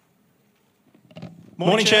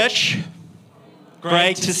Morning, church.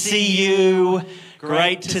 Great to see you.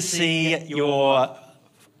 Great to see your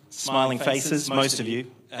smiling faces, most of you.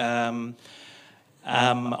 I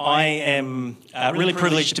am really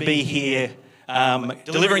privileged to be here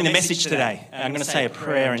delivering the message today. I'm going to say a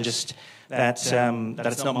prayer and just that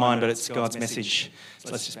it's not mine, but it's God's message. So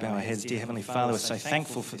let's just bow our heads. Dear Heavenly Father, we're so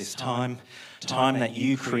thankful for this time that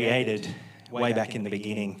you created way back in the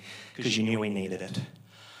beginning because you knew we needed it.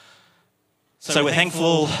 So we're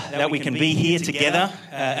thankful that we can be here together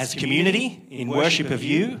as a community in worship of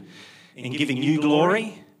you, in giving you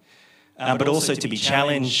glory, but also to be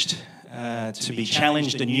challenged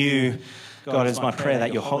anew. God, is my prayer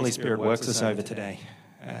that your Holy Spirit works us over today,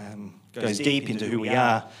 goes deep into who we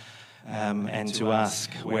are, and to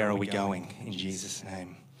ask, where are we going? In Jesus'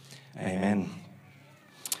 name, amen.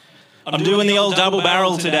 I'm doing the old double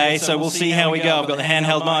barrel today, so we'll see how we go. I've got the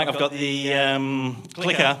handheld mic, I've got the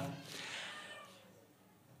clicker.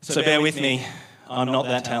 So bear with me, I'm not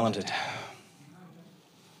that talented. I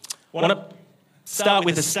want to start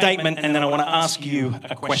with a statement and then I want to ask you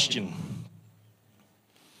a question.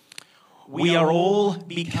 We are all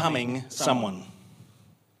becoming someone.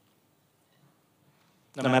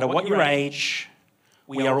 No matter what your age,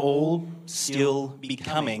 we are all still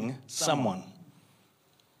becoming someone.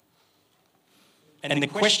 And the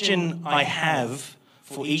question I have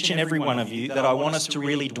for each and every one of you that I want us to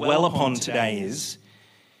really dwell upon today is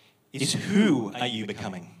who are you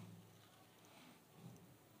becoming?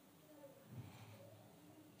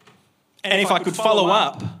 And if I could follow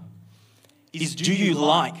up, do you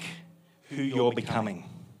like who you're becoming?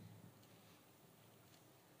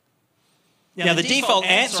 Now, the default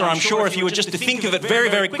answer, I'm sure, if you were just to think of it very,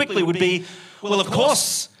 very quickly, would be, well, of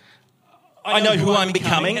course, I know who I'm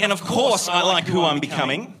becoming, and of course I like who I'm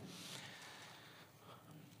becoming.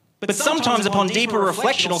 But sometimes upon deeper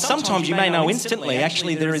reflection, or sometimes you may know instantly,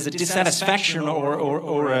 actually there is a dissatisfaction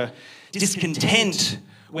or a discontent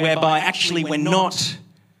whereby actually we're not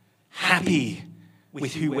happy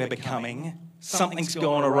with who we're becoming. Something's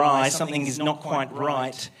gone awry, something is not quite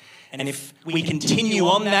right. And if we continue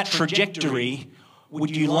on that trajectory,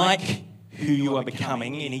 would you like who you are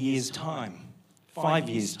becoming in a year's time, 5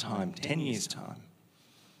 years' time, 10 years' time?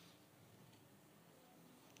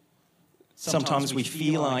 Sometimes we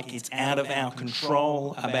feel like it's out of our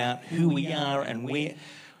control about who we are and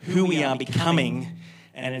who we are becoming,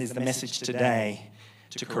 and it is the message today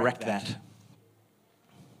to correct that.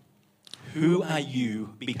 Who are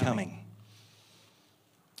you becoming?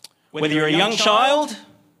 Whether you're a young child,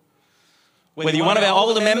 whether you're one of our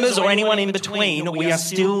older members or anyone in between, we are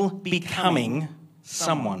still becoming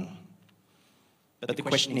someone. But the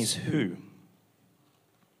question is who?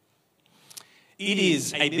 It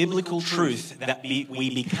is a biblical truth that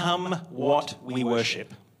we become what we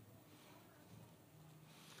worship.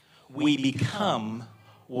 We become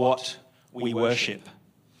what we worship.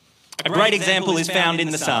 A great example is found in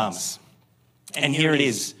the Psalms. And here it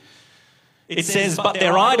is. It says, "But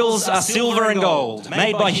their idols are silver and gold,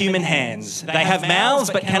 made by human hands. They have mouths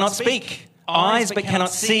but cannot speak, eyes but cannot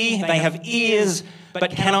see. They have ears but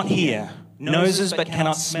cannot hear, noses but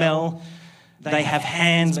cannot smell. They have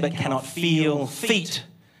hands but cannot feel, feet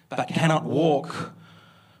but cannot walk.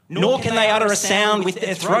 Nor can they utter a sound with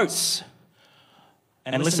their throats."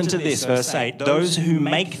 And listen to this, verse 8. "Those who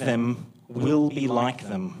make them will be like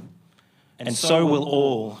them, and so will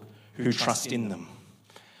all who trust in them."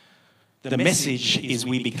 The message is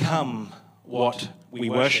we become what we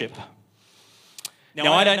worship.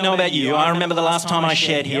 Now, I don't know about you. I remember the last time I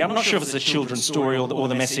shared here. I'm not sure if it's a children's story or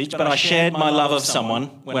the message, but I shared my love of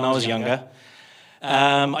someone when I was younger.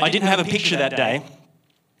 I didn't have a picture that day,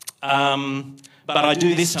 but I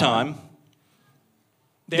do this time.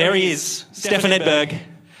 There he is, Stefan Edberg.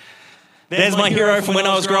 There's my hero from when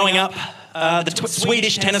I was growing up, the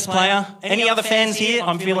Swedish tennis player. Any other fans here?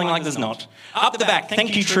 I'm feeling like there's not. Up the back,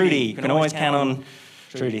 thank you, Trudy. You can always count on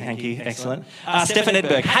Trudy, thank you, excellent. Stefan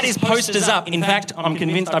Edberg had his posters up. In fact, I'm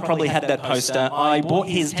convinced I probably had that poster. I bought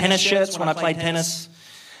his tennis shirts when I played tennis.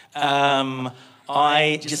 He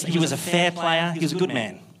was a fair player. He was a good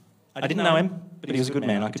man. I didn't know him, but he was a good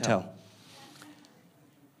man, I could tell.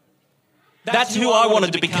 That's who I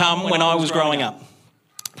wanted to become when I was growing up.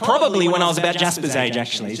 Probably when I was about Jasper's age,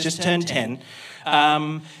 actually. He's just turned 10.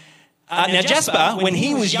 Now, Jasper, when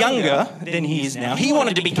he was younger than he is now, he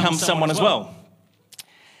wanted to become someone as well.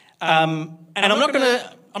 And I'm not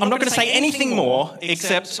going to say anything more,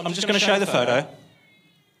 except I'm just going to show the photo.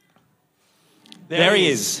 There he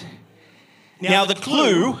is. Now, the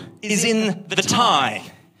clue is in the tie.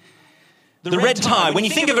 The red tie. When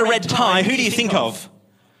you think of a red tie, who do you think of?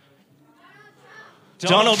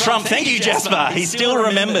 Donald Trump. Thank you, Jasper. He still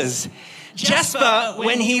remembers. Jasper,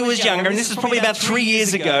 when he was younger, and this was probably about 3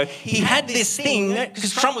 years ago, he had this thing,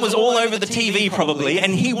 because Trump was all over the TV probably,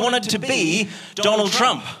 and he wanted to be Donald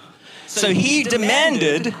Trump. So he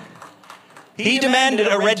demanded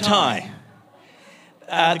a red tie.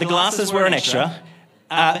 The glasses were an extra,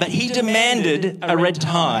 but he demanded a red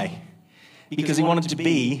tie because he wanted to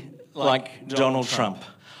be like Donald Trump.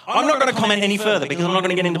 I'm not going to comment any further because I'm not going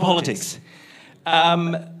to get into politics.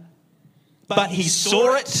 But he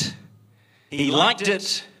saw it, he liked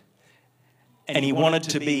it, and he wanted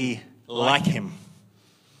to be like him.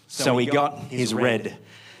 So he got his red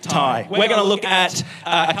tie. We're going to look at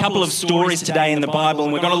a couple of stories today in the Bible,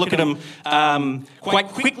 and we're going to look at them quite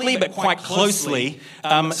quickly but quite closely.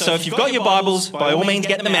 So if you've got your Bibles, by all means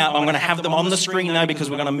get them out. I'm going to have them on the screen now because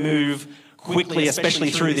we're going to move quickly, especially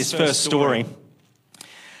through this first story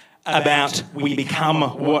about we become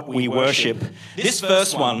what we worship. This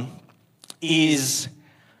first one is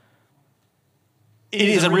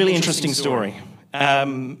a really interesting story.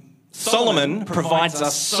 Solomon provides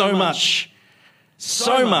us so much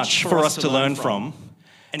for us to learn from,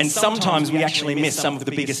 and sometimes we actually miss some of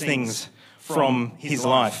the biggest things from his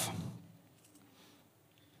life.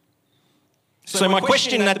 So my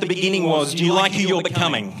question at the beginning was, do you like who you're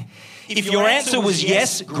becoming? If your answer was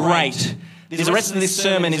yes, great. The rest of this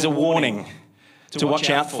sermon is a warning to watch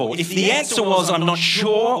out for. If the answer was, I'm not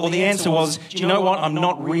sure, or the answer was, do you know what, I'm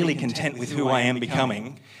not really content with who I am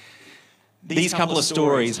becoming, these couple of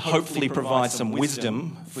stories hopefully provide some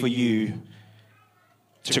wisdom for you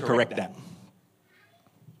to correct that.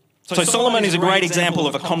 So Solomon is a great example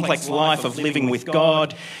of a complex life of living with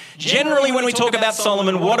God. Generally, when we talk about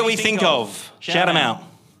Solomon, what do we think of? Shout them out.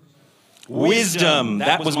 Wisdom.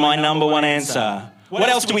 That was my number one answer. What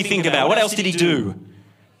else do we think about? What else did he do?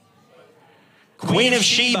 Queen of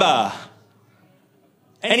Sheba.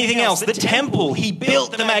 Anything else? The temple. He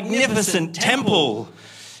built the magnificent temple.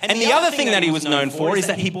 And the other thing that he was known for is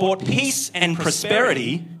that he brought peace and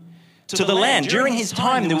prosperity to the land. During his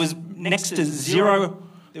time, there was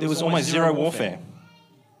almost zero warfare.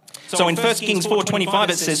 So in 1 Kings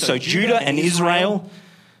 4:25 it says, so Judah and Israel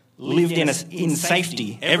lived in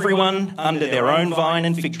safety, everyone under their own vine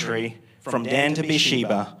and fig tree, from Dan to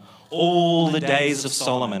Beersheba, all the days of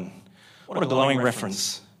Solomon. What a glowing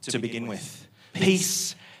reference to begin with.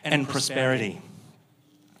 Peace and prosperity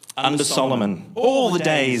under Solomon, all the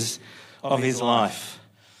days of his life.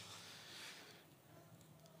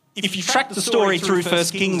 If you track the story through 1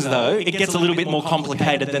 Kings, though, it gets a little bit more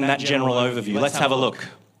complicated than that general overview. Let's have a look.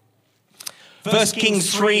 1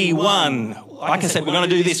 Kings 3:1. Like I said, we're going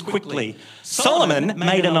to do this quickly. Solomon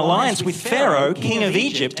made an alliance with Pharaoh, king of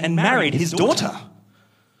Egypt, and married his daughter.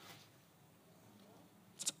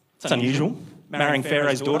 It's unusual, marrying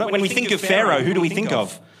Pharaoh's daughter. When we think of Pharaoh, who do we think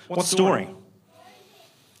of? What story?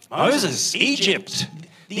 Moses, Egypt,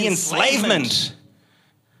 the enslavement.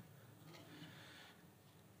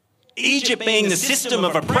 Egypt being the system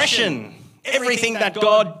of oppression, everything that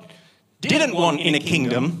God didn't want in a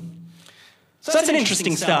kingdom. So that's an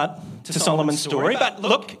interesting start to Solomon's story. But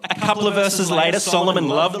look, a couple of verses later, Solomon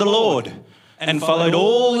loved the Lord and followed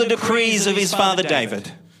all the decrees of his father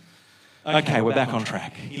David. Okay, we're back on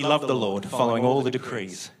track. He loved the Lord, following all the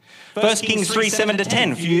decrees. 1 Kings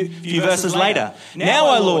 3:7-10, a few verses later.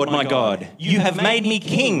 Now, O Lord, my God, you have made me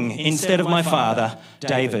king instead of my father,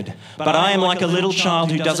 David. But I am like a little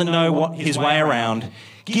child who doesn't know his way around.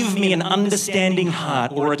 Give me an understanding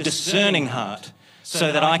heart or a discerning heart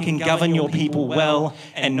so that I can govern your people well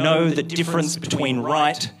and know the difference between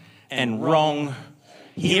right and wrong.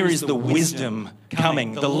 Here is the wisdom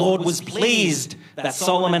coming. The Lord was pleased that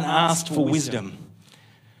Solomon asked for wisdom.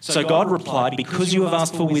 So God replied, because you have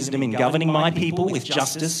asked for wisdom in governing my people with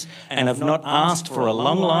justice and have not asked for a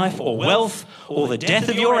long life or wealth or the death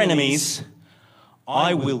of your enemies,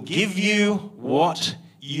 I will give you what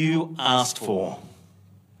you asked for.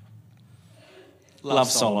 Love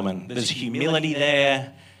Solomon. There's humility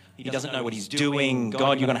there. He doesn't know what he's doing.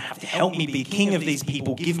 God, you're going to have to help me be king of these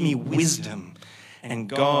people. Give me wisdom. And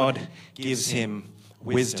God gives him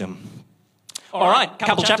wisdom. All right, a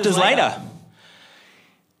couple chapters later.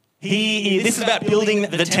 This is about building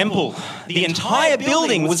the temple. The entire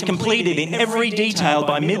building was completed in every detail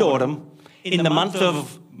by mid-autumn in the month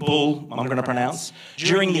of Bul, I'm going to pronounce,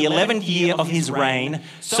 during the 11th year of his reign.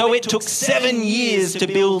 So it took 7 years to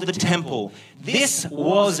build the temple. This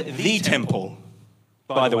was the temple,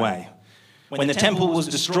 by the way. When the temple was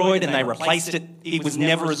destroyed and they replaced it, it was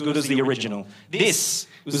never as good as the original. This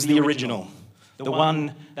was the original, the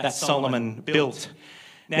one that Solomon built.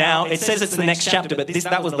 Now, it says it's the next chapter, but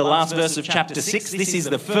that was the last verse of chapter 6. This is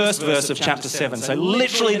the first verse of chapter 7. So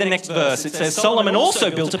literally the next verse, it says, Solomon also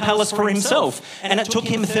built a palace for himself, and it took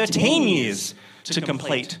him 13 years to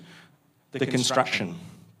complete the construction.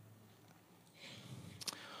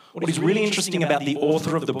 What is really interesting about the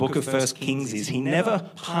author of the book of 1 Kings is he never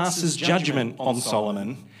passes judgment on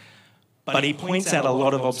Solomon, but he points out a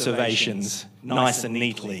lot of observations nice and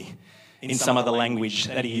neatly in some of the language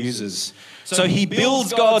that he uses. So he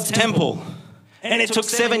builds God's temple, and it took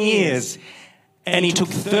 7 years, and he took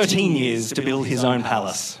 13 years to build his own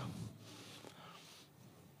palace.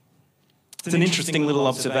 It's an interesting little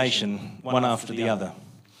observation, one after the other.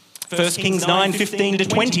 1 Kings 9:15 to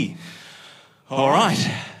 20. All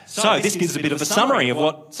right, so this gives a bit of a summary of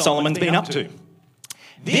what Solomon's been up to.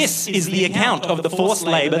 This is the account of the forced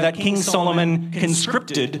labour that King Solomon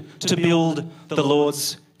conscripted to build the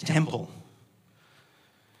Lord's temple.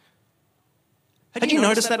 Had you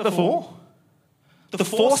noticed that before? The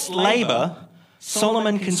forced labour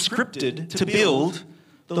Solomon conscripted to build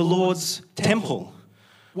the Lord's temple.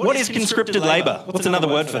 What is conscripted labour? What's another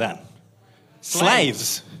word for that?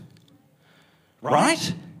 Slaves.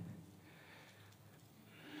 Right?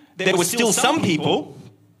 There were still some people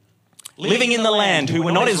living in the land who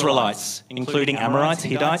were not Israelites, including Amorites,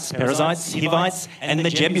 Hittites, Perizzites, Hivites, and the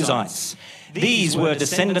Jebusites. These were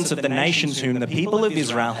descendants of the nations whom the people of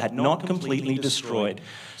Israel had not completely destroyed.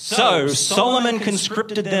 So Solomon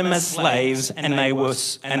conscripted them as slaves, and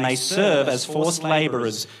they serve as forced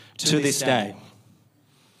labourers to this day.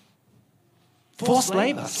 Forced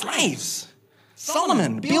labour, slaves.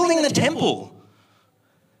 Solomon building the temple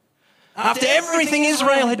after everything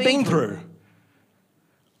Israel had been through.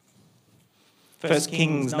 1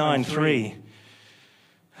 Kings 9:3.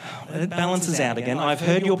 It balances out again. I've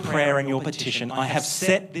heard your prayer and your petition. I have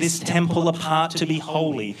set this temple apart to be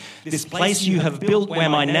holy. This place you have built where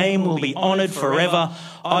my name will be honoured forever.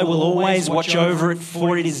 I will always watch over it,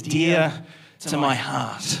 for it is dear to my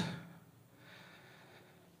heart.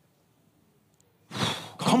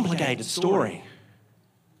 Complicated story.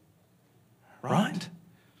 Right?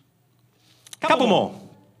 Couple more.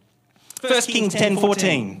 1 Kings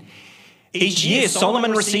 10:14. Each year,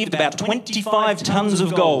 Solomon received about 25 tons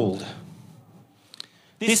of gold.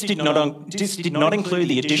 This did not include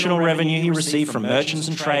the additional revenue he received from merchants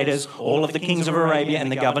and traders, all of the kings of Arabia and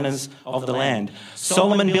the governors of the land.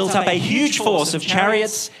 Solomon built up a huge force of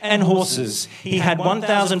chariots and horses. He had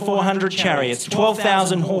 1,400 chariots,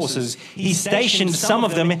 12,000 horses. He stationed some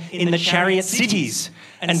of them in the chariot cities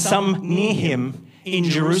and some near him in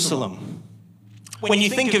Jerusalem. When you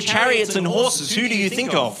think of chariots and horses, who do you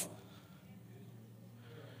think of?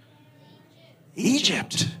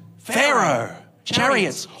 Egypt, Pharaoh,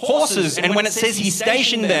 chariots, horses, and when it says he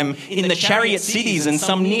stationed them in the chariot cities and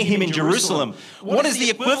some near him in Jerusalem, what is the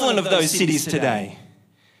equivalent of those cities today?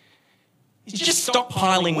 It's just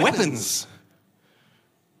stockpiling weapons.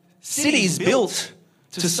 Cities built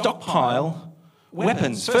to stockpile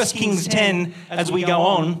weapons. 1 Kings 10, as we go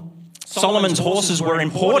on, Solomon's horses were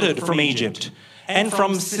imported from Egypt and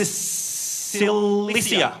from Cilicia.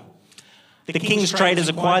 The king's traders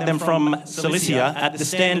acquired them from Cilicia at the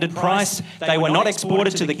standard price. They were not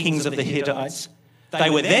exported to the kings of the Hittites. They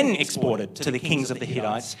were then exported to the kings of the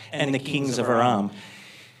Hittites and the kings of Aram.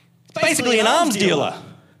 It's basically an arms dealer.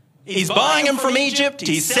 He's buying them from Egypt.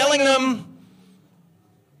 He's selling them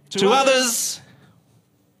to others.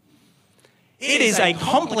 It is a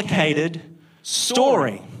complicated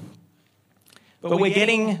story. But we're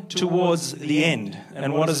getting towards the end.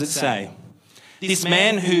 And what does it say? This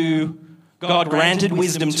man who God granted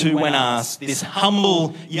wisdom to when asked, this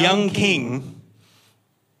humble young king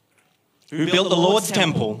who built the Lord's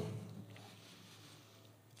temple.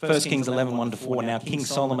 1 Kings 11:1-4. Now King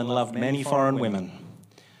Solomon loved many foreign women,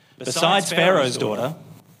 besides Pharaoh's daughter,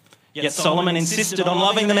 yet Solomon insisted on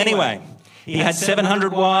loving them anyway. He had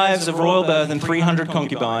 700 wives of royal birth and 300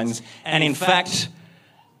 concubines, and in fact,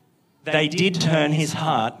 they did turn his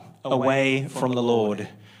heart away from the Lord.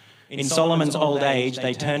 In Solomon's old age,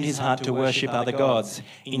 they turned his heart to worship other gods,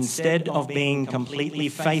 instead of being completely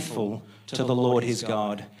faithful to the Lord his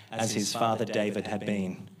God, as his father David had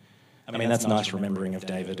been. I mean, that's nice remembering of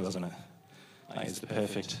David, wasn't it? He's the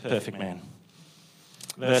perfect man.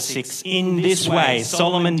 Verse 6, in this way,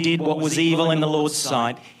 Solomon did what was evil in the Lord's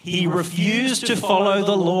sight. He refused to follow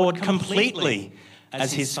the Lord completely,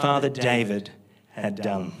 as his father David had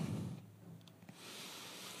done.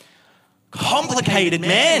 Complicated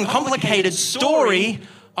man, complicated story.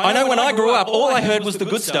 I know when I grew up, all I heard was the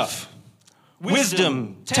good stuff.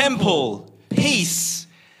 Wisdom, temple, peace,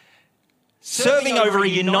 serving over a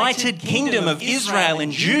united kingdom of Israel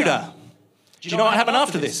and Judah. Do you know what happened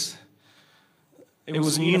after this? It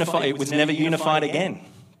was never unified again.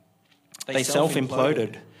 They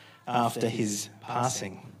self-imploded after his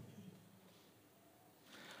passing.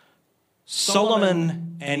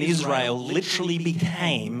 Solomon and Israel literally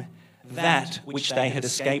became that which they had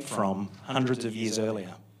escaped from hundreds of years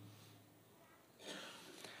earlier.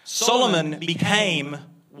 Solomon became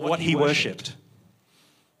what he worshipped.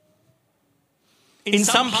 In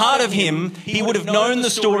some part of him, he would have known the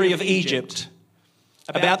story of Egypt,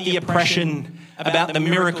 about the oppression, about the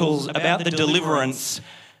miracles, about the deliverance.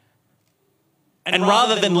 And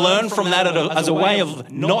rather than learn from that as a way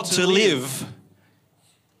of not to live,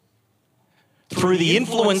 through the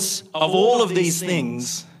influence of all of these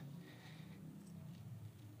things,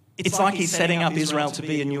 it's like he's setting up Israel to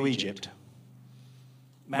be a new Egypt.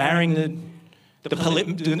 Marrying the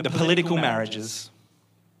political marriages,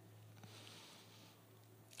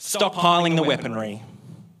 stockpiling the weaponry.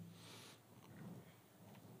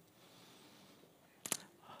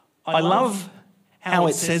 I love how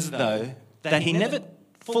it says, though, that he never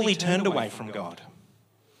fully turned away from God.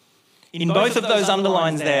 In both of those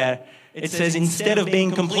underlines there, it says instead of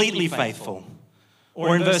being completely faithful.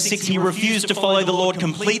 Or in verse 6, he refused to follow the Lord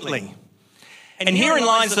completely. And herein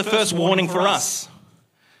lies the first warning for us.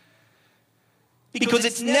 Because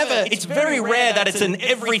it's very rare that it's an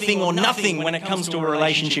everything or nothing when it comes to a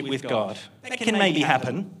relationship with God. That can maybe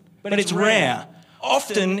happen, but it's rare.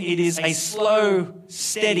 Often it is a slow,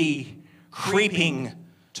 steady creeping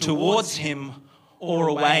towards him or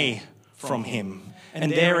away from him.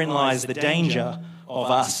 And therein lies the danger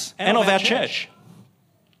of us and of our church.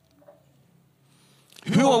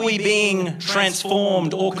 Who are we being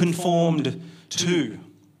transformed or conformed to?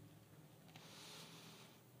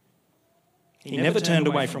 He never turned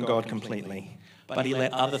away from God completely, but he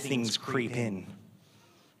let other things creep in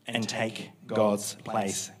and take God's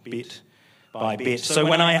place bit by bit. So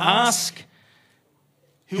when I ask,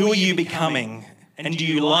 who are you becoming? And do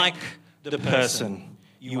you like the person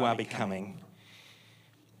you are becoming?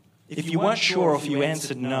 If you weren't sure, or if you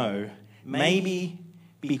answered no, maybe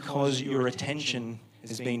because your attention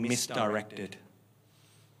has been misdirected.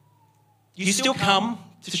 You still come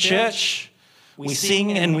to church, we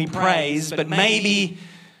sing and we praise, but maybe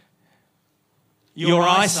your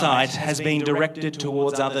eyesight has been directed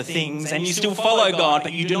towards other things and you still follow God,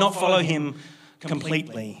 but you do not follow him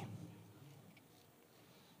completely.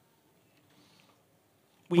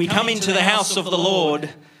 We come into the house of the Lord,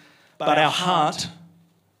 but our heart,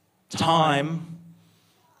 time,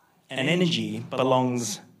 and energy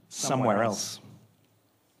belongs somewhere else.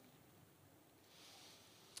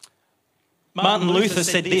 Martin Luther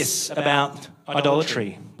said this about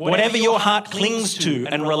idolatry: whatever your heart clings to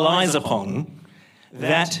and relies upon,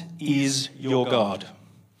 that is your God.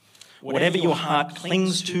 Whatever your heart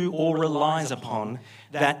clings to or relies upon,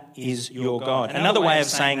 that is your God. Another way of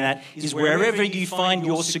saying that is wherever you find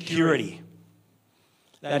your security,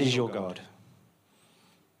 that is your God.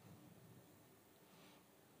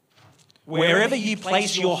 Wherever you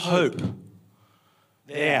place your hope,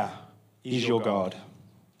 there is your God.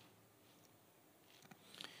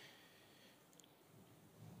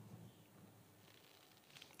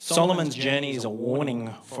 Solomon's journey is a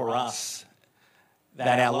warning for us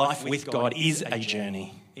that our life with God is a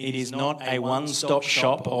journey. It is not a one-stop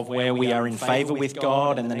shop of where we are in favour with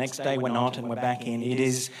God and the next day we're not and we're back in. It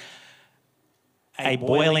is a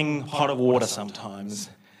boiling pot of water sometimes,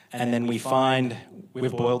 and then we find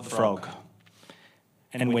we've boiled the frog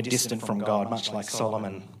and we're distant from God, much like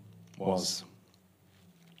Solomon was.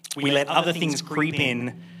 We let other things creep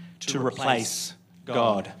in to replace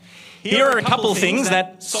God. Here are a couple of things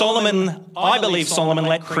that I believe Solomon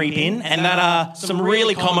let creep in, and that are some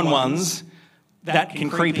really common ones that can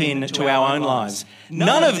creep in to our own lives.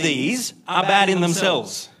 None of these are bad in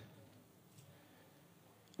themselves,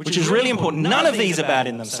 which is really important. None of these are bad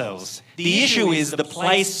in themselves. The issue is the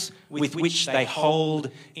place with which they hold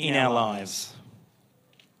in our lives.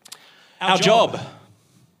 Our job.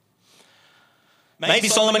 Maybe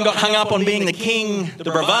Solomon got hung up on being the king, the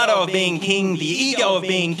bravado of being king, the ego of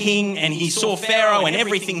being king, and he saw Pharaoh and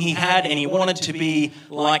everything he had, and he wanted to be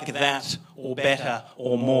like that, or better,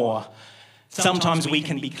 or more. Sometimes we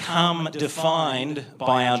can become defined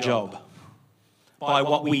by our job. By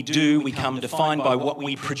what we do, we become defined by what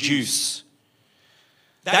we produce.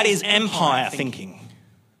 That is empire thinking.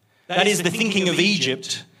 That is the thinking of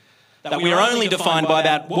Egypt, that we are only defined by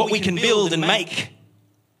about what we can build and make.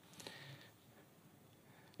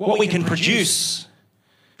 What we can produce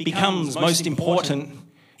becomes most important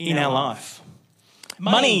in our life.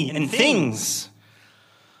 Money and things.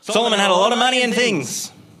 Solomon had a lot of money and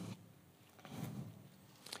things.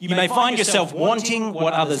 You may find yourself wanting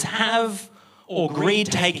what others have, or greed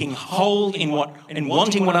taking hold in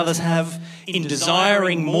wanting what others have, in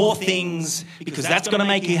desiring more things because that's going to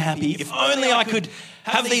make you happy. If only I could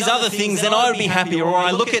have these other things, then I would be happier. Or I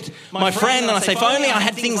look at my friend and I say, if only I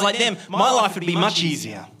had things like them, my life would be much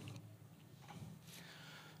easier.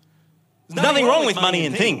 There's nothing wrong with money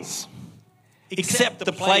and things, except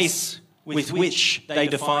the place with which they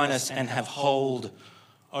define us and have hold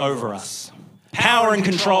over us. Power and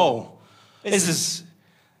control.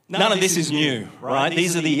 None of this is new, right?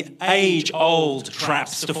 These are the age-old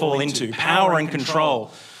traps to fall into. Power and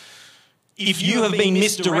control. If you have been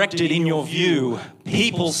misdirected in your view,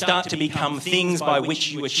 people start to become things by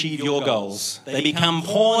which you achieve your goals. They become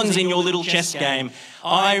pawns in your little chess game.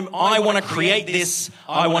 I want to create this.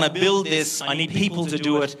 I want to build this. I need people to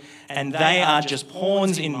do it. And they are just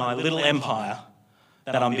pawns in my little empire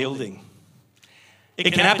that I'm building.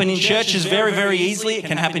 It can happen in churches very, very easily. It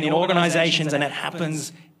can happen in organizations, and it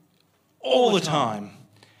happens all the time.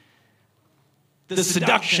 The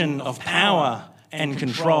seduction of power and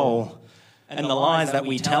control, and the lies that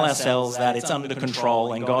we tell ourselves that it's under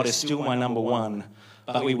control and God is still my number one,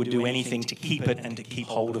 but we would do anything to keep it and to keep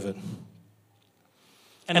hold of it.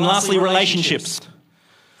 And lastly, relationships.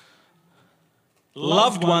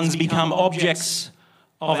 Loved ones become objects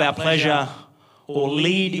of our pleasure or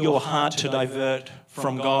lead your heart to divert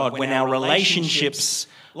from God when our relationships,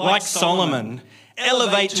 like Solomon,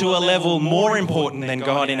 elevate to a level more important than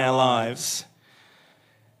God in our lives.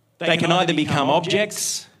 They can either become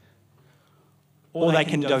objects or they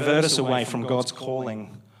can divert us away from God's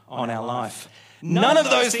calling on our life. None of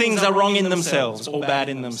those things are wrong in themselves or bad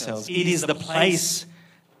in themselves. It is the place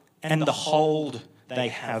and the hold they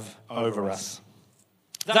have over us.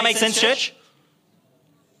 Does that make sense, church?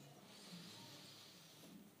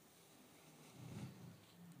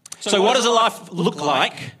 So what does a life look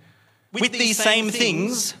like with these same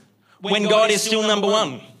things when God is still number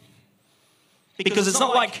one? Because it's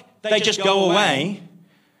not like they just go away,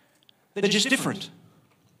 they're just different.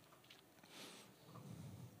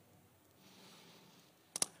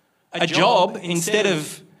 A job, instead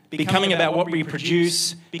of becoming about what we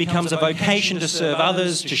produce, becomes a vocation to serve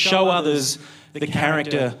others, to show others the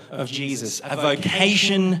character of Jesus. A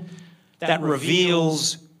vocation that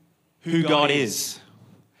reveals who God is.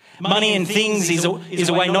 Money and things is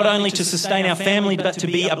a way not only to sustain our family, but to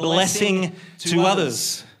be a blessing to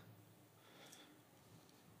others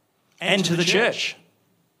and to the church.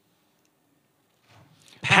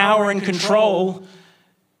 Power and control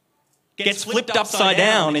gets flipped upside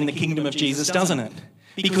down in the kingdom of Jesus, doesn't it?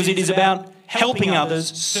 Because it is about helping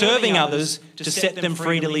others, serving others, to set them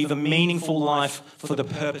free to live a meaningful life for the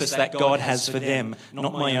purpose that God has for them,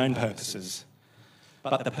 not my own purposes,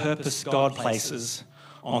 but the purpose God places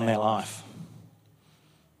on their life.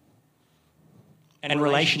 And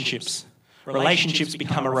relationships. Relationships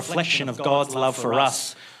become a reflection of God's love for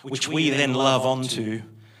us, which we then love onto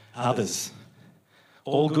others.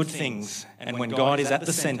 All good things. And when God is at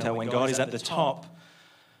the center, when God is at the top,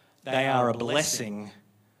 they are a blessing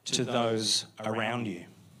to those around you.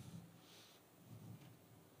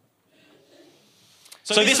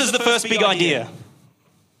 So this is the first big idea.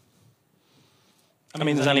 I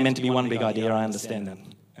mean, there's only meant to be one big idea, I understand that.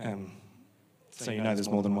 So you know there's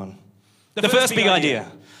more than one. The first big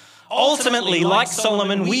idea. Ultimately, like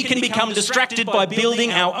Solomon, we can become distracted by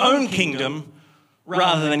building our own kingdom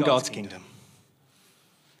rather than God's kingdom.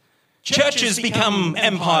 Churches become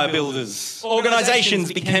empire builders.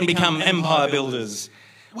 Organizations can become empire builders.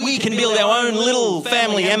 We can build our own little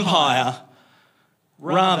family empire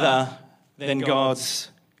rather than God's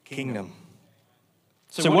kingdom.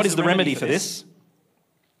 So what is the remedy for this?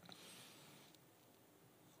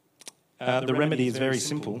 The remedy is very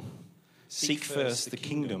simple. Seek first the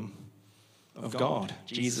kingdom of God.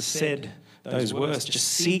 Jesus said those words, just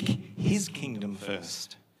seek his kingdom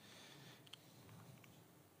first.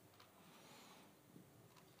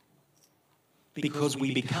 Because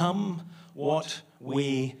we become what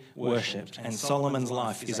we worshipped. And Solomon's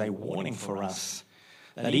life is a warning for us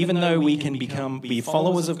that even though we can be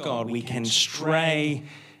followers of God, we can stray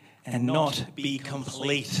and not be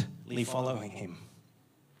completely following him.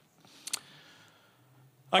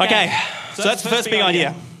 Okay, so that's the first big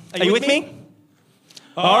idea. Are you with me?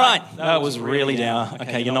 All right, that was really down.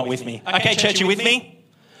 Okay, you're not with me. Okay, church, you with me?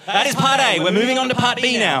 That is part A. We're moving on to part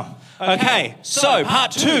B now. Okay, so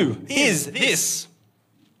part 2 is this.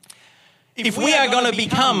 If we are going to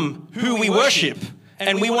become who we worship,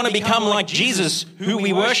 and we want to become like Jesus, who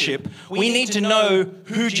we worship, we need to know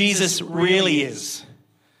who Jesus really is.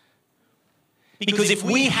 Because if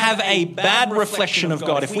we have a bad reflection of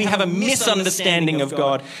God, if we have a misunderstanding of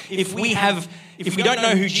God, if we don't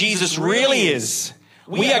know who Jesus really is,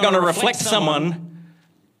 we are going to reflect someone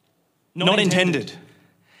not intended.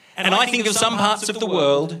 And I think of some parts of the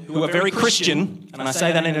world who are very Christian, and I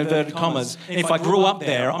say that in inverted commas, and if I grew up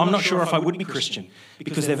there, I'm not sure if I would be Christian,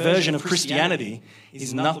 because their version of Christianity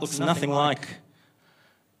looks nothing like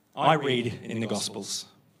I read in the Gospels.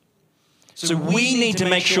 So we need to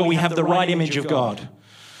make sure we have the right image of God.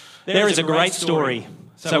 There is a great story.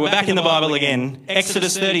 So we're back in the Bible again.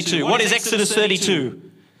 Exodus 32. What is Exodus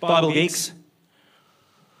 32, Bible geeks?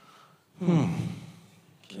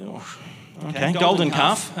 Okay, golden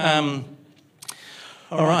calf.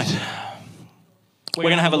 All right. We're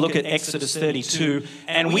going to have a look at Exodus 32,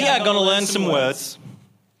 and we are going to learn some words.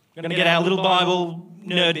 We're going to get our little Bible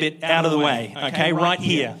nerd bit out of the way, okay, right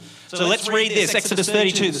here. So let's read this, Exodus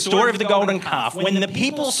 32, the story of the golden calf. When the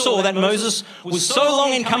people saw that Moses was so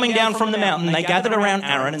long in coming down from the mountain, they gathered around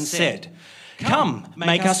Aaron and said, "Come,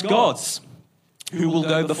 make us gods who will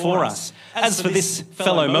go before us. As for this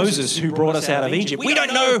fellow Moses who brought us out of Egypt, we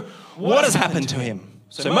don't know what has happened to him."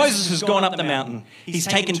 So Moses has gone up the mountain. He's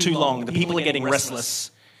taken too long. The people are getting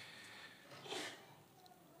restless.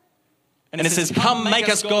 And it says, "Come, make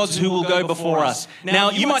us gods who will go before us." Now,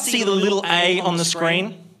 you might see the little A on the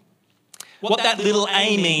screen. What that little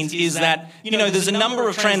A means is that, there's a number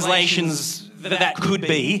of translations that could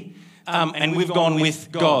be, and we've gone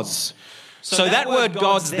with gods. So that word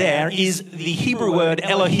gods there is the Hebrew word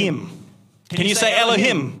Elohim. Can you say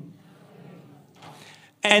Elohim?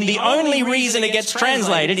 And the only reason it gets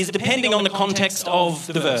translated is depending on the context of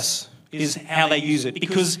the verse, is how they use it.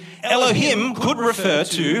 Because Elohim could refer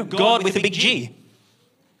to God with a big G.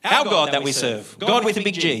 Our God that we serve, God with a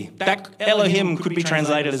big G. That Elohim could be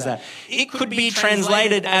translated as that. It could be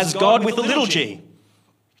translated as God with a little g.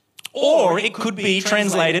 Or it could be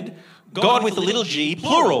translated God with a little g,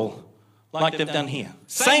 plural, like they've done here.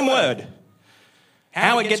 Same word.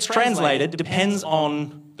 How it gets translated depends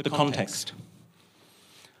on the context.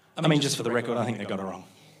 Just for the record, I think they got it wrong.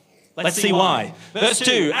 Let's see why. Verse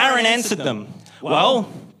 2, Aaron answered them,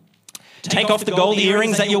 "Well, take off the gold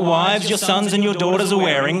earrings that your wives, your sons and your daughters are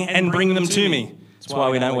wearing and bring them to me." That's why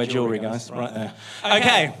we don't wear jewelry, guys, right there.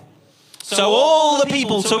 Okay, so all the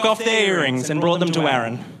people took off their earrings and brought them to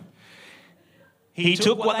Aaron. He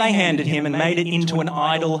took what they handed him and made it into an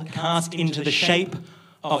idol cast into the shape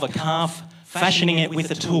of a calf, fashioning it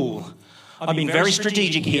with a tool. I've been very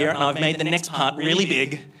strategic here, and I've made the next part really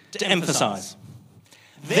big to emphasize.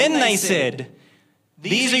 Then they said,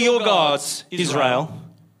 "These are your gods, Israel,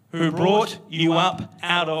 who brought you up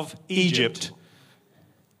out of Egypt."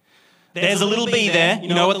 There's a little b there.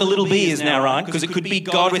 You know what the little b is now, right? Because it could be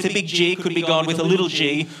God with a big G, it could be God with a little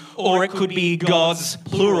g, or it could be God's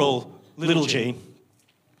plural little g.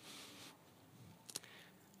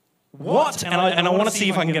 What? And I want to see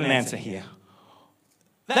if I can get an answer here.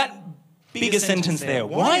 That bigger sentence there,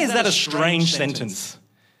 why is that a strange sentence?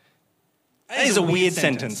 That is a weird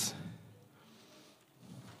sentence.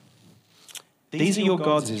 "These are your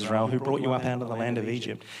gods, Israel, who brought you up out of the land of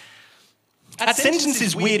Egypt." That sentence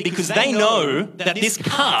is weird because they know that this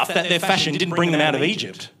calf that they've fashioned didn't bring them out of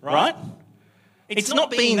Egypt, right? It's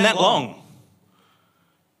not been that long.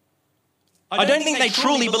 I don't think they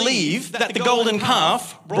truly believe that the golden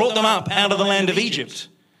calf brought them up out of the land of Egypt,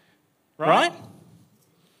 right?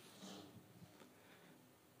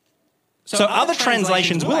 So other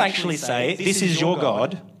translations will actually say, "This is your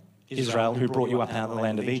God, Israel, who brought you up out of the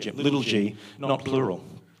land of Egypt." Little g, not plural.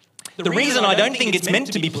 The reason I don't think it's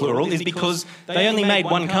meant to be plural is because they only made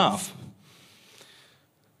one calf.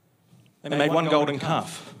 They made one golden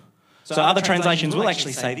calf. So other translations will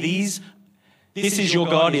actually say, "This is your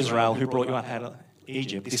God, Israel, who brought you up out of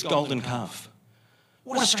Egypt," this golden calf.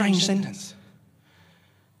 What a strange sentence.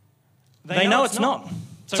 They know it's not.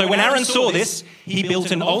 So when Aaron saw this, he built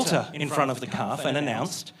an altar in front of the calf and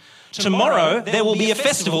announced, "Tomorrow there will be a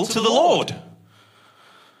festival to the Lord."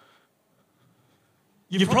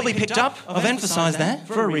 You've probably picked up, I've emphasised that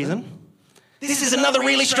for a reason. This is another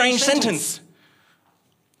really strange sentence.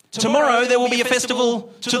 Tomorrow there will be a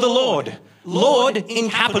festival to the Lord. Lord in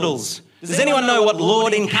capitals. Does anyone know what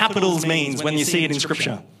Lord in capitals means when you see it in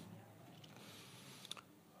Scripture?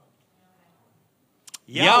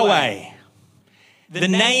 Yahweh. The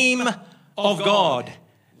name of God.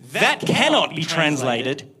 That cannot be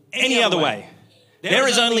translated any other way. There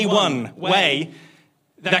is only one way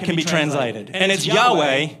that can be translated, and it's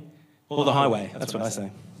Yahweh or the highway. That's what I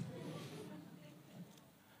say.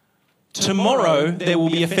 Tomorrow there will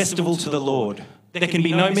be a festival to the Lord. There can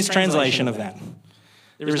be no mistranslation of that.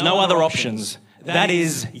 There is no other options. That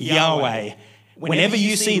is Yahweh. Whenever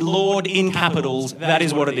you see Lord in capitals, that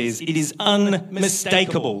is what it is. It is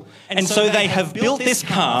unmistakable. And so they have built this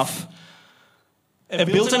calf,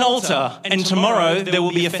 built an altar, and tomorrow there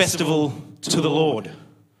will be a festival to the Lord,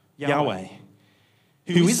 Yahweh,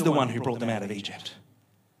 who is the one who brought them out of Egypt.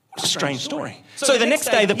 What a strange story. So the next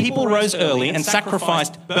day the people rose early and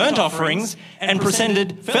sacrificed burnt offerings and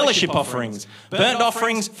presented fellowship offerings. Burnt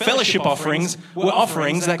offerings, fellowship offerings were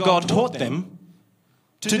offerings that God taught them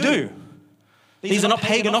to do. These are not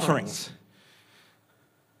pagan offerings.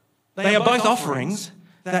 They are both offerings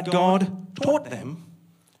that God taught them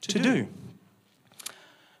to do.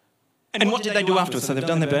 And what did they do afterwards? So they've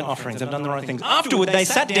done their burnt offerings, they've done the right things. Afterward, they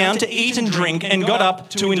sat down to eat and drink and got up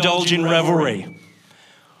to indulge in revelry.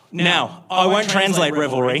 Now, I won't translate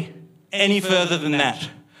revelry any further than that.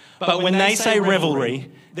 But when they say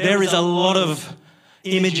revelry, there is a lot of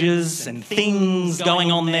images and things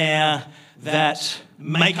going on there that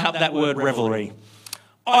make up that word revelry.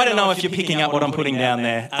 I don't know if you're picking up what I'm putting down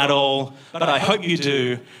there at all, but I hope you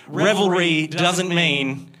do. Revelry doesn't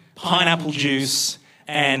mean pineapple juice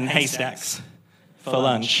and haystacks for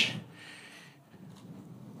lunch.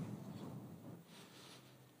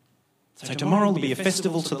 So tomorrow will be a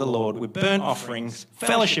festival to the Lord with burnt offerings,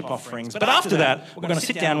 fellowship offerings. But after that, we're going to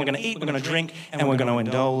sit down, we're going to eat, we're going to drink, and we're going to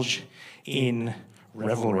indulge in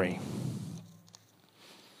revelry.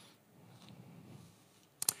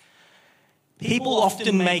 People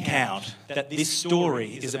often make out that this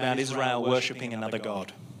story is about Israel worshipping another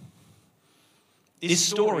god. This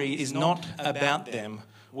story is not about them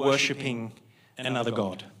worshipping another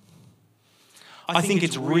god. I think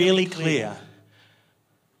it's really clear.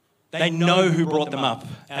 They know who brought them up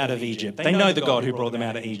out of Egypt. They know the God who brought them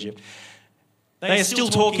out of Egypt. They are still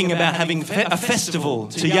talking about having a festival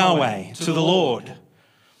to Yahweh, to the Lord.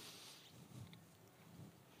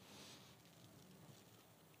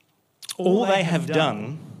 All they have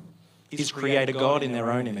done is create a God in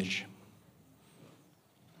their own image.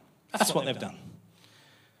 That's what they've done.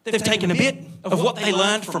 They've taken a bit of what they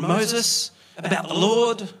learned from Moses about the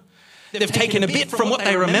Lord. They've taken a bit from what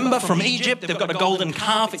they remember from Egypt. They've got a golden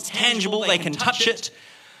calf. It's tangible. They can touch it.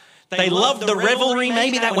 They love the revelry.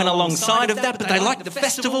 Maybe that went alongside of that, but they like the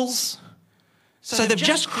festivals. So they've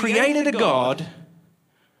just created a God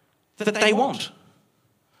that they want.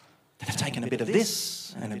 They've taken a bit of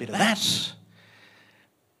this and a bit of that.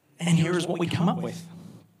 And here is what we come up with.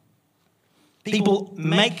 People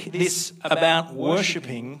make this about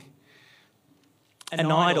worshipping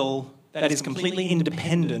an idol that is completely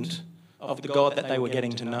independent of the God that they were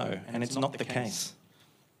getting to know, and it's not the case.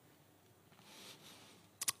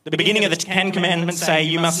 The beginning of the Ten Commandments say,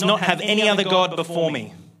 you must not have any other God before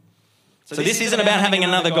me. So this isn't about having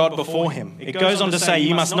another God before him. It goes on to say,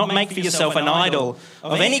 you must not make for yourself an idol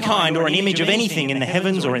of any kind or an image of anything in the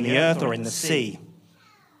heavens or in the earth or in the sea.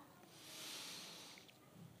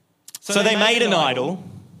 So they made an idol,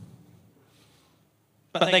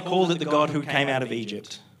 but they called it the God who came out of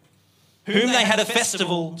Egypt, whom they had a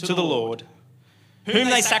festival to the Lord, whom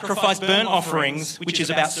they sacrificed burnt offerings, which is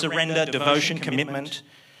about surrender, devotion, commitment.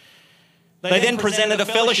 They then presented a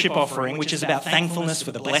fellowship offering, which is about thankfulness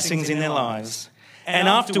for the blessings in their lives. And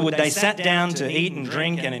afterward, they sat down to eat and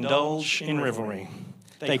drink and indulge in revelry.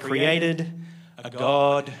 They created a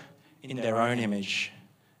God in their own image.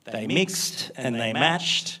 They mixed and they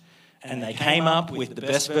matched, and they came up with the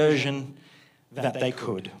best version that they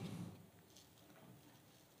could.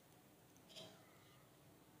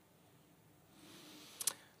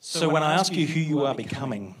 So when I ask you who you are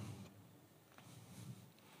becoming,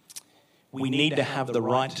 we need to have the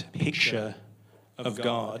right picture of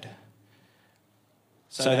God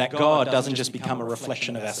so that God doesn't just become a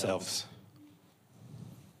reflection of ourselves.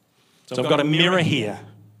 So I've got a mirror here.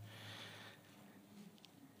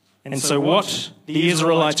 And so what the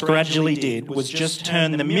Israelites gradually did was just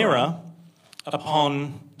turn the mirror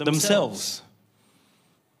upon themselves.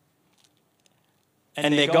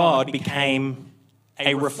 And their God became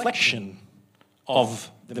a reflection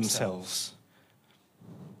of themselves.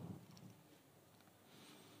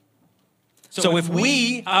 So if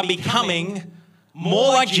we are becoming more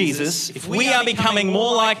like Jesus, if we are becoming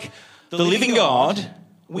more like the living God,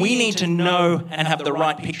 we need to know and have the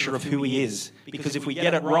right picture of who he is. Because if we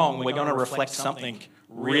get it wrong, we're going to reflect something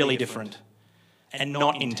really different and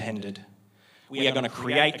not intended. We are going to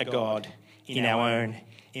create a God in our own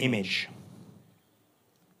image.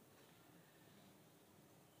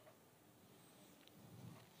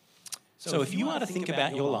 So if you are to think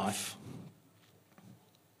about your life,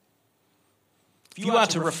 if you are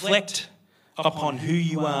to reflect upon who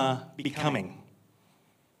you are becoming,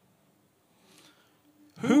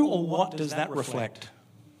 who or what does that reflect?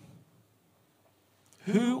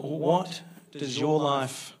 Who or what does your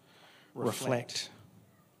life reflect?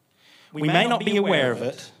 We may not be aware of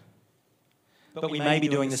it, but we may be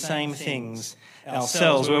doing the same things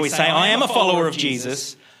ourselves, where we say, I am a follower of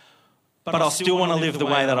Jesus, but I'll still want to live the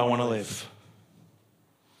way that I want to live.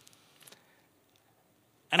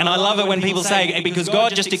 And I love it when people say, because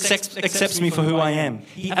God just accepts me for who I am.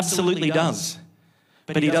 He absolutely does.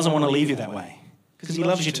 But he doesn't want to leave you that way, because he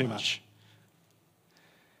loves you too much.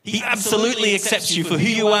 He absolutely accepts you for who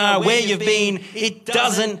you are, where you've been. It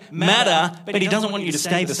doesn't matter, but he doesn't want you to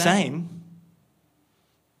stay the same.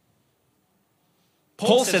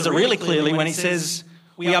 Paul says it really clearly when he says,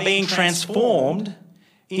 we are being transformed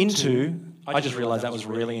into... I just realised that was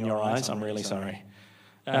really in your eyes. I'm really sorry.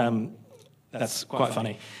 That's quite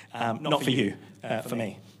funny. Not for you, for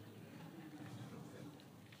me.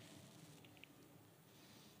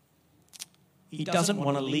 He doesn't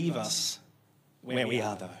want to leave us where we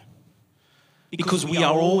are, though, because we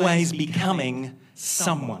are always becoming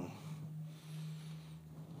someone.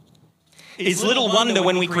 It's little wonder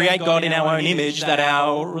when we create God in our own image that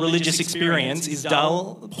our religious experience is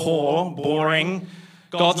dull, poor, boring.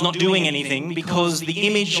 God's not doing anything, because the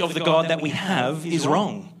image of the God that we have is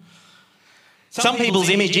wrong. Some people's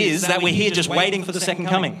image is that we're here just waiting for the second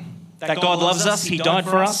coming, that God loves us, he died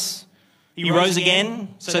for us, he rose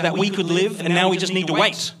again so that we could live, and now we just need to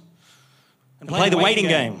wait and play the waiting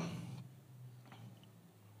game.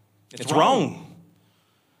 It's wrong.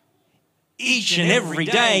 Each and every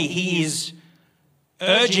day he is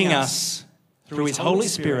urging us through his Holy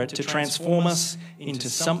Spirit to transform us into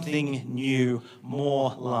something new,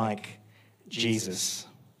 more like Jesus.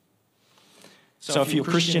 So if your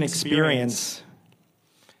Christian experience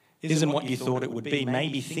isn't what you thought it would be,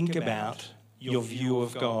 maybe think about your view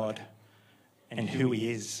of God and who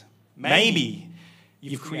he is. Maybe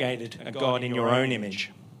you've created a God in your own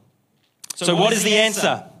image. So what is the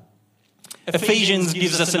answer? Ephesians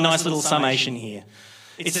gives us a nice little summation here.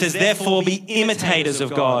 It says, therefore, be imitators of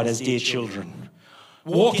God as dear children.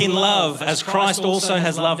 Walk in love as Christ also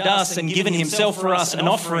has loved us and given himself for us, an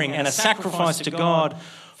offering and a sacrifice to God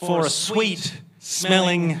for a sweet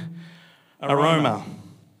smelling aroma.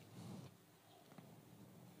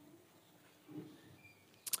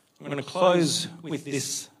 I'm going to close with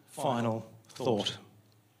this final thought.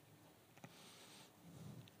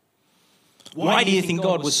 Why do you think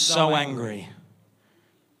God was so angry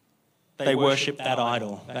they worshipped that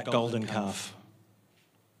idol, that golden calf?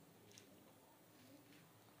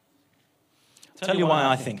 I'll tell you why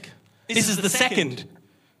I think. This is the second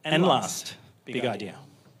and last big idea.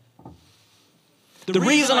 The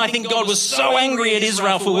reason I think God was so angry at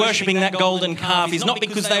Israel for worshipping that golden calf is not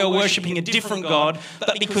because they were worshipping a different God,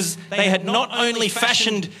 but because they had not only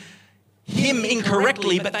fashioned him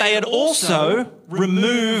incorrectly, but they had also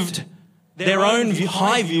removed their own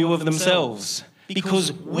high view of themselves,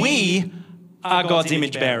 because we are God's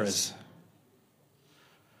image bearers.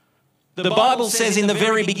 The Bible says in the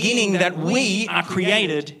very beginning that we are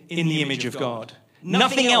created in the image of God.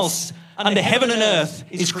 Nothing else under heaven and earth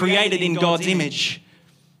is created in God's image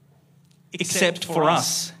except for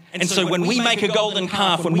us. And so when we make a golden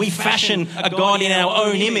calf, when we fashion a God in our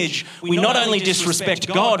own image, we not only disrespect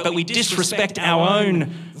God, but we disrespect our own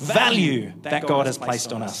value that God has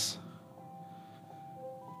placed on us.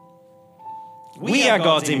 We are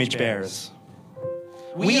God's image bearers.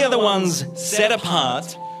 We are the ones set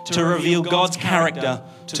apart to reveal God's character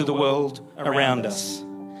to the world around us.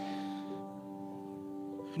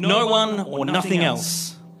 No one or nothing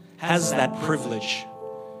else has that privilege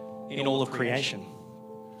in all of creation.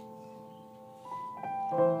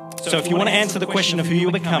 So if you want to answer the question of who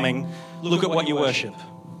you're becoming, look at what you worship.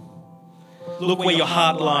 Look where your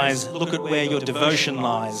heart lies. Look at where your devotion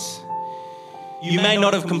lies. You may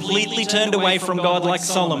not have completely turned away from God like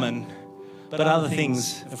Solomon, but other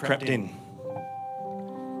things have crept in.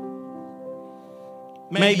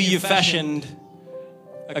 Maybe you've fashioned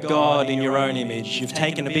a God in your own image. You've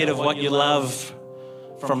taken a bit of what you love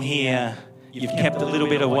from here. You've kept a little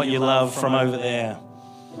bit of what you love from over there.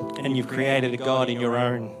 And you've created a God in your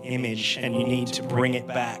own image, and you need to bring it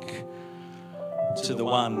back to the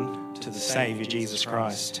one, to the Saviour, Jesus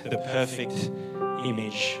Christ, the perfect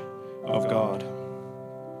image of God.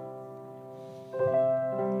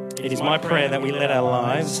 It is my prayer that we let our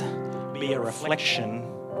lives be a reflection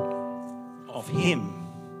of Him.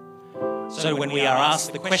 So when we are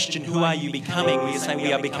asked the question, who are you becoming? We say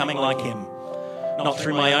we are becoming like Him. Not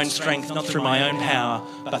through my own strength, not through my own power,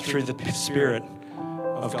 but through the Spirit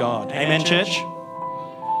of God. Amen, church?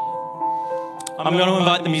 I'm going to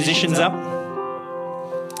invite the musicians up.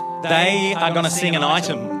 They are going to sing an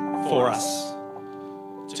item for us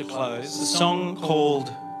to close, a song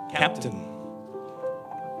called Captain.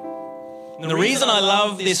 And the reason I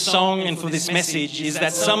love this song and for this message is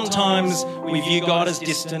that sometimes we view God as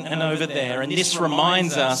distant and over there, and this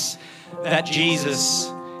reminds us that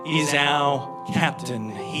Jesus is our captain.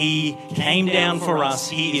 He came down for us.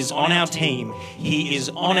 He is on our team. He is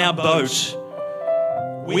on our boat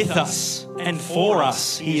with us and for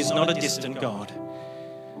us. He is not a distant God.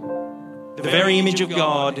 The very image of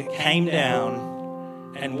God came down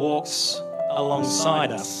and walks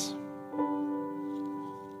alongside us.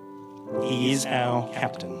 He is our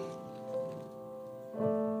captain.